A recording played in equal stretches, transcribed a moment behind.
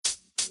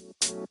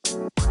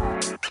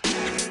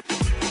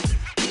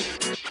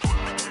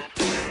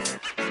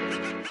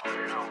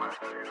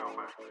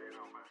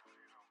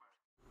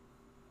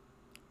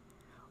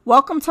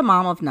Welcome to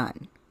Mom of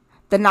None,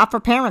 the Not for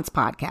Parents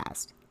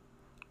podcast.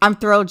 I'm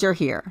thrilled you're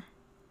here.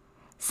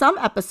 Some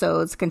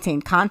episodes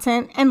contain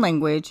content and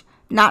language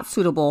not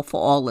suitable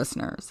for all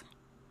listeners.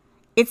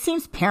 It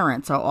seems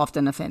parents are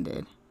often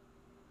offended.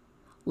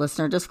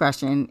 Listener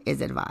discretion is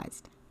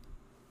advised.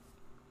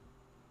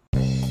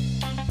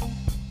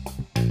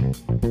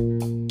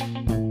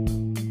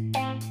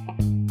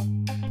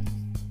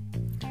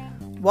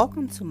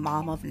 Welcome to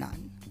Mom of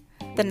None,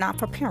 the Not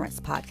for Parents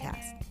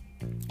podcast,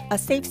 a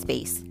safe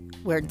space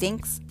where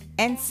dinks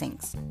and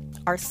sinks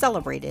are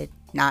celebrated,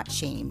 not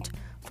shamed,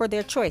 for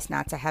their choice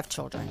not to have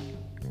children.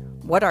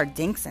 What are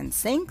dinks and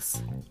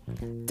sinks?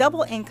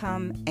 Double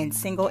income and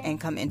single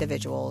income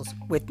individuals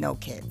with no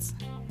kids.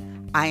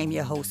 I am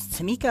your host,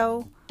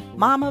 Tamiko,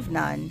 mom of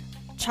none,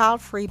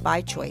 child-free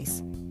by choice,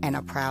 and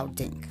a proud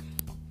dink.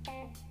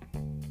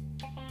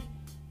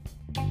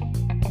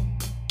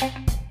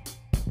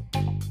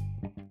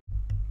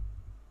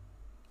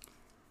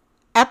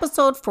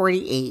 Episode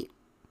 48.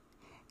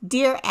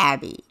 Dear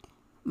Abby,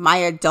 my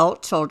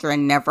adult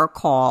children never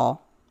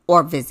call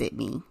or visit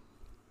me.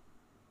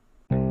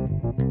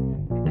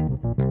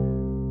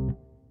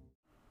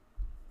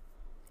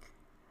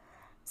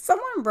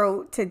 Someone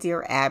wrote to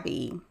Dear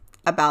Abby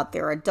about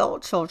their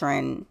adult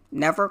children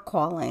never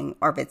calling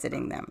or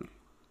visiting them.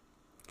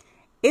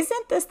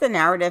 Isn't this the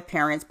narrative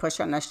parents push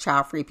on us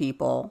child-free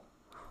people?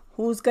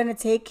 Who's going to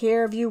take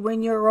care of you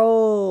when you're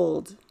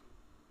old?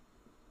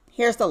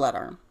 Here's the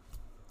letter.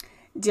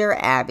 Dear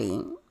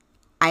Abby,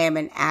 I am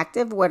an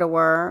active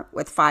widower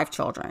with 5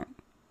 children.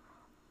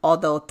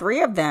 Although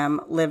 3 of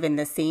them live in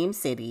the same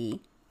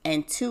city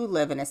and 2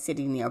 live in a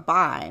city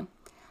nearby,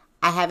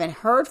 I haven't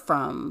heard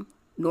from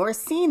nor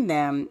seen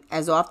them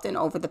as often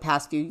over the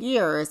past few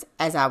years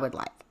as I would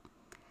like.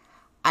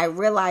 I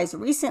realized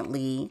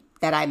recently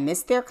that I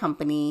miss their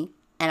company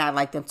and I'd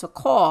like them to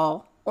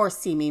call or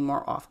see me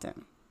more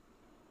often.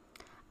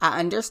 I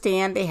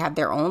understand they have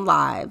their own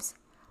lives,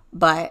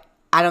 but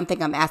I don't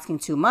think I'm asking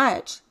too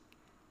much.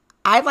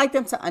 I'd like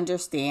them to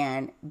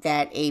understand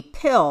that a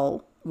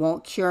pill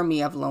won't cure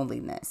me of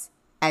loneliness,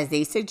 as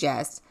they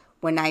suggest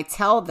when I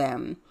tell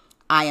them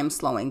I am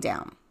slowing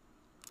down.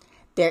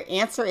 Their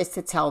answer is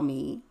to tell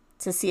me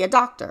to see a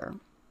doctor.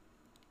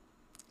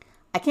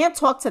 I can't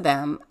talk to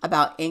them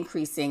about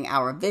increasing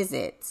our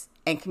visits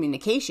and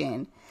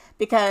communication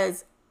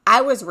because I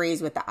was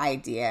raised with the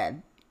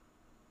idea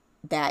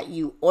that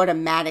you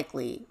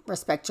automatically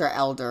respect your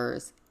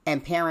elders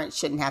and parents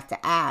shouldn't have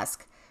to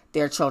ask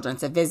their children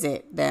to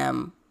visit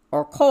them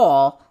or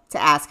call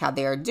to ask how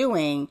they are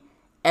doing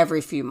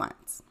every few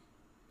months.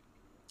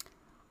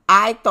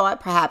 I thought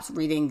perhaps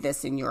reading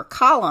this in your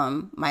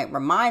column might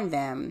remind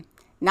them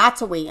not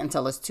to wait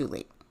until it's too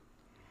late.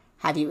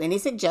 Have you any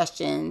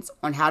suggestions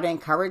on how to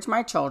encourage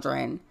my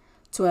children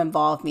to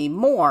involve me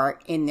more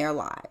in their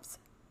lives?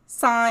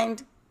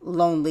 Signed,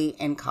 Lonely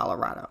in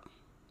Colorado.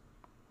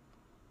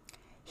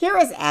 Here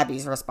is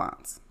Abby's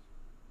response.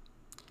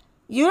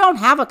 You don't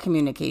have a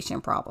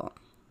communication problem.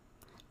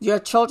 Your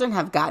children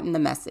have gotten the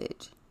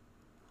message.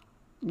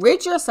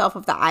 Rid yourself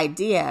of the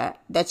idea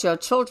that your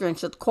children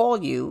should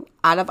call you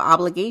out of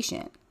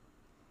obligation.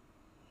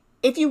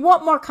 If you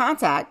want more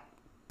contact,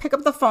 pick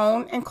up the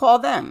phone and call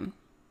them.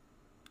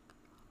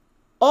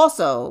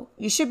 Also,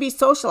 you should be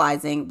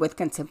socializing with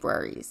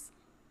contemporaries.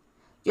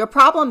 Your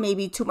problem may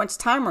be too much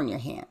time on your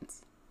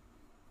hands.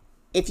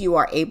 If you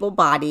are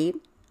able-bodied,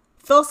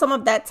 fill some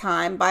of that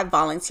time by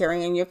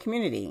volunteering in your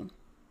community.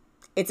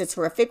 It's a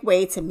terrific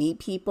way to meet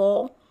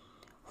people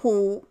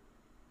who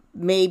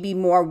may be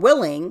more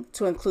willing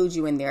to include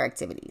you in their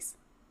activities.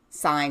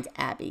 Signed,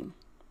 Abby.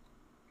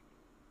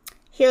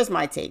 Here's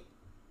my take.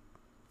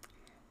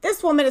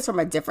 This woman is from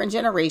a different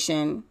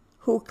generation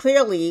who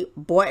clearly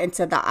bought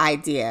into the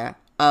idea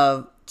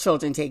of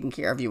children taking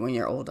care of you when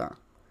you're older.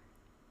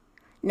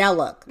 Now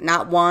look,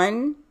 not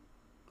 1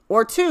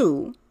 or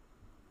 2,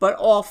 but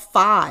all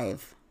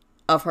 5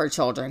 of her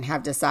children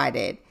have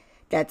decided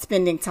that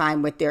spending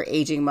time with their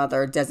aging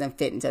mother doesn't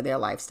fit into their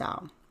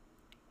lifestyle.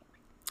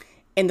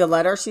 In the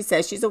letter, she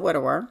says she's a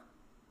widower.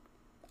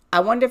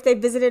 I wonder if they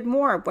visited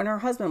more when her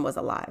husband was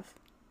alive.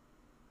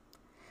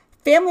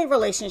 Family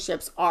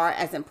relationships are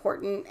as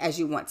important as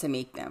you want to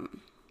make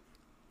them.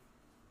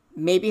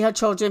 Maybe her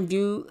children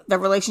view the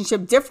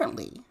relationship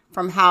differently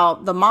from how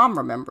the mom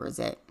remembers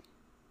it.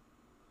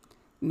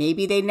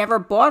 Maybe they never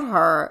bought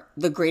her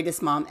the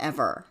greatest mom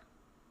ever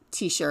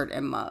t-shirt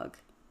and mug.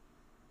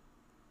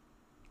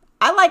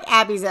 I like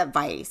Abby's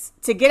advice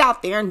to get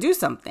out there and do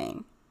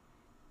something.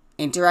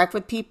 Interact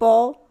with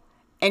people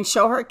and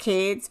show her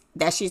kids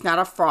that she's not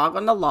a frog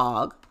on the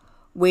log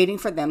waiting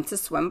for them to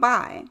swim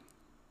by.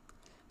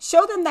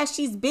 Show them that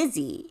she's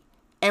busy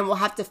and will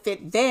have to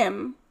fit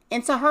them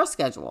into her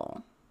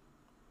schedule.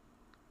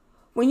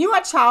 When you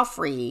are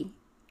child-free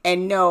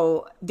and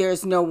know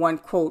there's no one,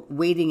 quote,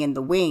 waiting in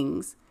the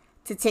wings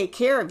to take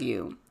care of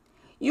you,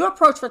 you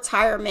approach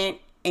retirement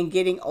and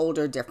getting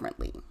older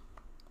differently.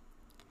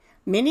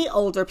 Many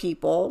older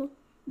people,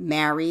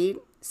 married,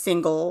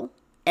 single,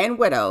 and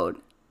widowed,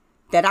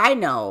 that I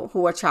know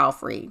who are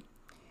child-free,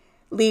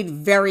 lead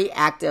very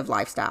active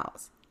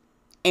lifestyles,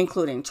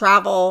 including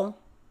travel,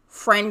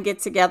 friend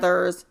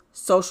get-togethers,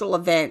 social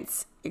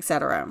events,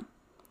 etc.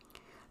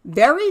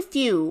 Very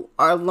few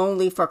are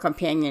lonely for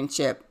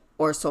companionship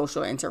or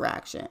social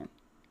interaction.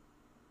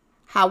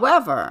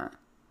 However,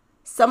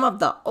 some of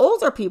the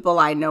older people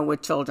I know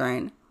with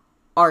children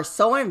are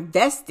so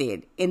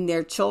invested in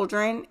their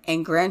children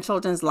and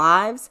grandchildren's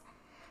lives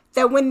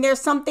that when there's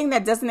something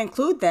that doesn't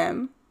include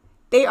them,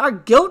 they are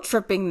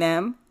guilt-tripping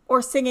them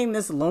or singing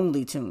this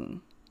lonely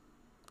tune.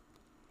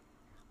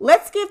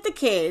 Let's give the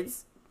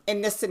kids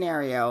in this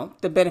scenario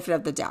the benefit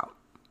of the doubt.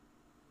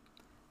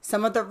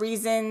 Some of the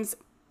reasons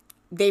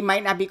they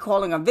might not be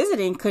calling or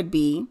visiting could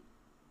be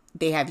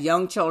they have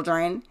young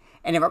children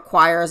and it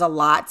requires a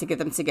lot to get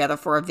them together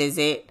for a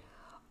visit,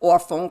 or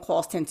phone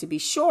calls tend to be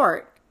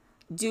short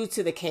due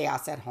to the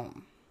chaos at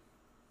home.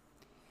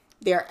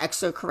 There are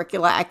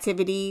extracurricular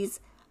activities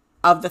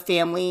of the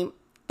family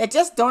that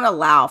just don't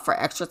allow for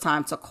extra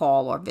time to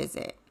call or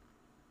visit.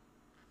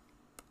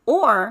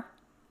 Or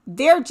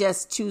they're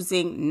just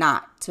choosing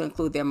not to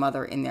include their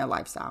mother in their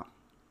lifestyle.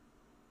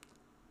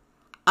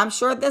 I'm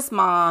sure this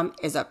mom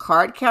is a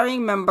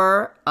card-carrying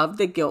member of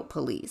the guilt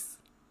police,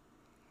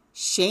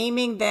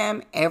 shaming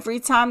them every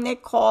time they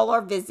call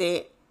or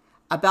visit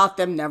about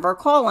them never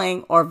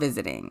calling or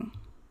visiting.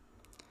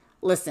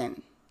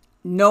 Listen,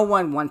 no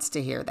one wants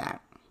to hear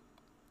that.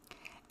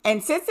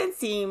 And since it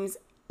seems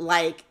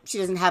like she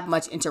doesn't have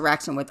much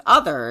interaction with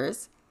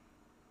others,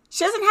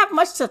 she doesn't have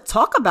much to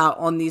talk about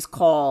on these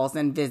calls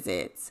and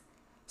visits.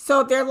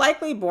 So they're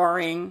likely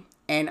boring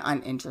and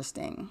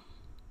uninteresting.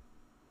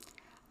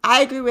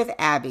 I agree with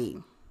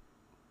Abby.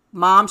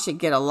 Mom should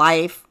get a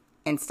life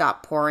and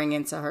stop pouring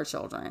into her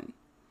children.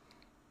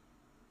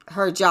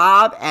 Her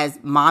job as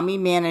mommy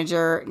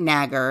manager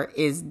nagger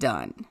is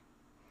done.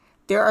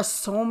 There are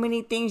so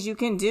many things you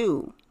can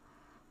do.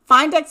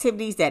 Find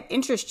activities that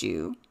interest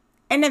you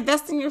and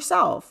invest in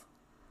yourself.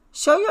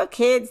 Show your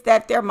kids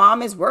that their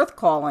mom is worth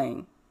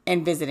calling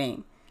and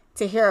visiting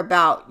to hear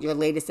about your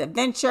latest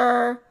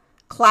adventure,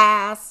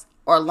 class,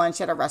 or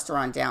lunch at a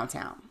restaurant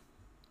downtown.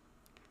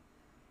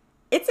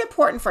 It's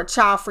important for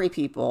child-free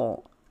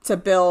people to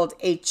build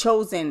a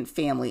chosen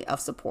family of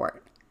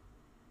support.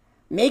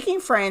 Making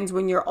friends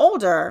when you're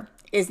older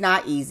is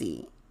not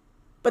easy.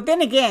 But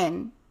then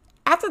again,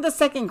 after the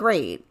second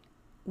grade,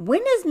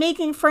 when is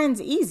making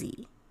friends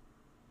easy?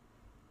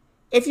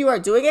 If you are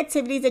doing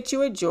activities that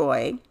you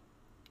enjoy,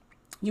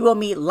 you will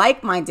meet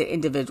like-minded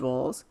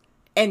individuals,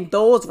 and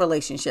those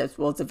relationships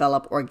will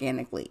develop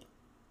organically.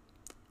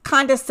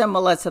 Kind of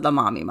similar to the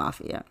mommy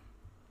mafia.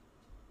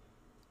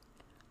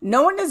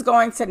 No one is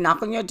going to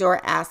knock on your door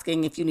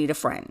asking if you need a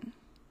friend.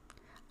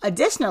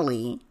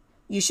 Additionally,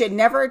 you should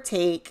never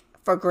take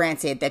for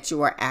granted that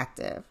you are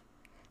active.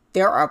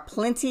 There are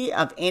plenty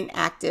of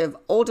inactive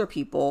older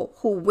people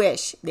who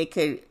wish they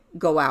could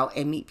go out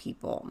and meet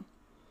people.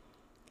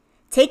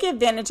 Take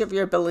advantage of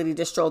your ability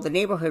to stroll the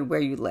neighborhood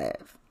where you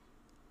live.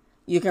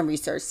 You can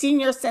research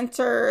senior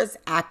centers,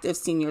 active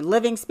senior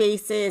living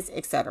spaces,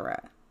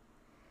 etc.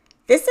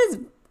 This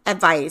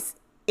advice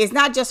is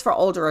not just for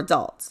older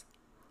adults.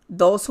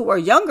 Those who are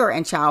younger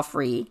and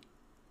child-free,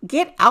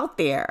 get out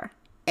there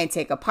and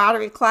take a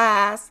pottery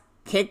class,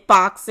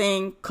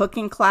 kickboxing,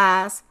 cooking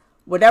class,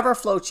 whatever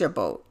floats your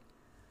boat.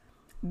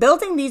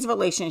 Building these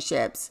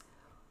relationships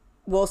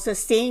will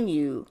sustain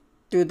you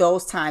through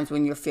those times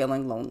when you're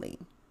feeling lonely.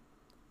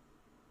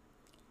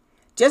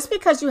 Just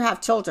because you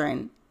have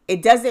children,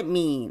 it doesn't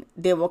mean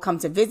they will come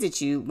to visit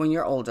you when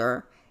you're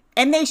older,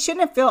 and they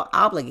shouldn't feel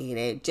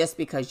obligated just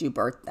because you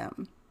birthed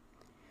them.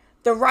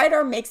 The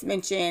writer makes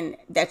mention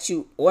that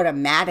you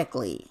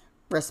automatically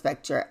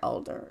respect your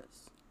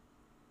elders.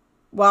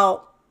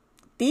 Well,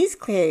 these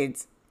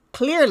kids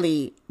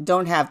clearly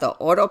don't have the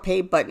auto pay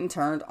button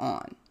turned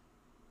on.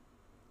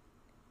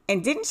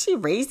 And didn't she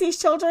raise these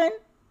children?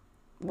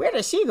 Where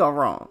did she go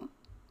wrong?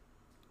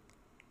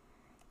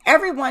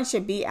 Everyone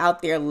should be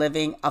out there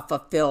living a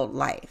fulfilled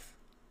life.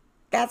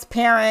 That's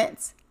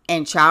parents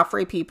and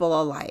child-free people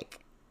alike.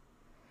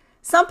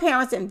 Some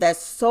parents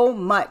invest so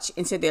much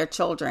into their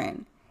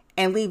children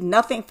and leave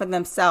nothing for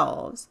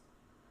themselves.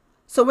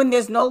 So when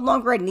there's no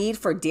longer a need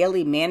for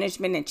daily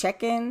management and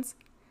check-ins,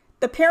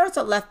 the parents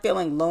are left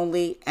feeling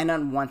lonely and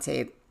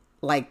unwanted,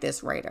 like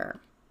this writer.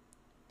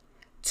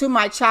 To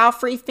my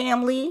child-free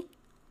family,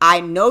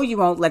 I know you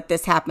won't let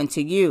this happen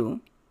to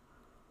you.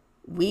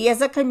 We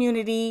as a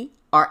community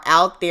are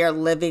out there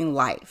living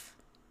life.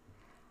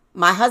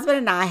 My husband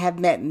and I have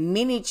met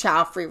many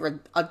child-free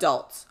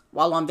adults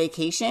while on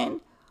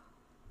vacation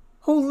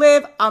who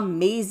live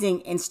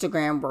amazing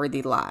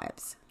Instagram-worthy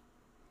lives.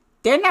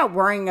 They're not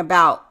worrying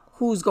about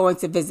who's going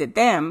to visit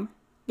them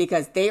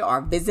because they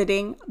are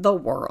visiting the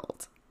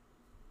world.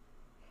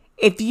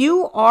 If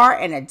you are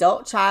an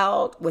adult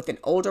child with an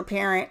older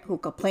parent who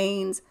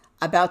complains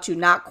about you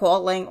not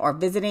calling or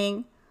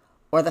visiting,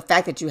 or the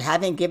fact that you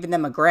haven't given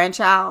them a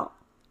grandchild,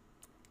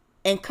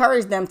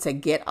 Encourage them to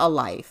get a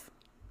life.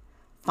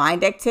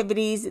 Find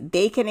activities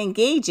they can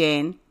engage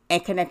in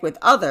and connect with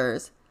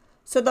others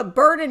so the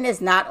burden is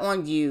not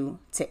on you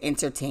to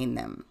entertain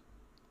them.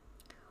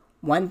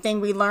 One thing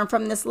we learned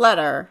from this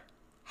letter,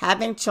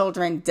 having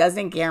children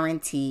doesn't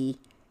guarantee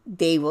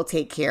they will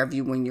take care of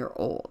you when you're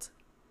old.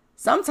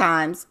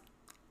 Sometimes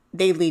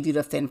they leave you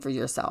to fend for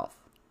yourself.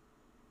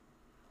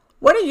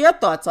 What are your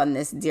thoughts on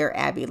this Dear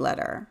Abby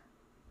letter?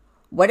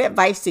 What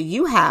advice do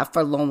you have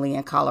for lonely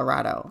in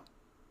Colorado?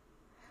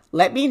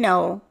 Let me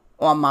know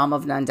on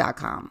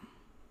momofnone.com.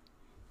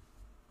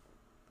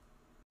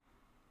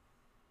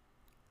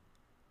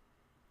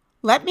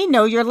 Let me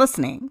know you're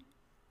listening.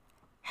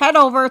 Head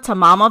over to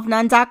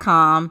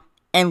momofnone.com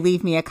and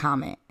leave me a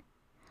comment.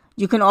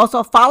 You can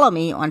also follow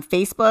me on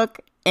Facebook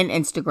and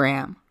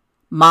Instagram,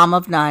 Mom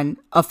of None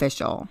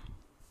Official.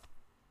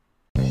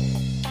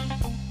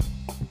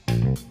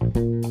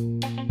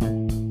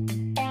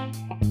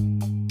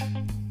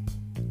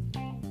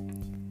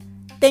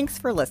 Thanks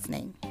for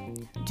listening.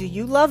 Do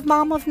you love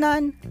Mom of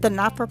None, the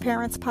Not for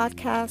Parents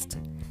podcast?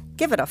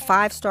 Give it a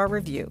 5-star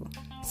review,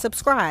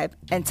 subscribe,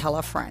 and tell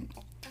a friend.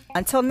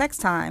 Until next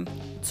time,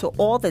 to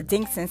all the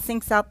dinks and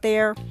sinks out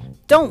there,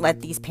 don't let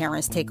these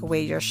parents take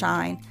away your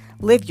shine.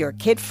 Live your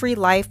kid-free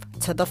life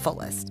to the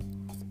fullest.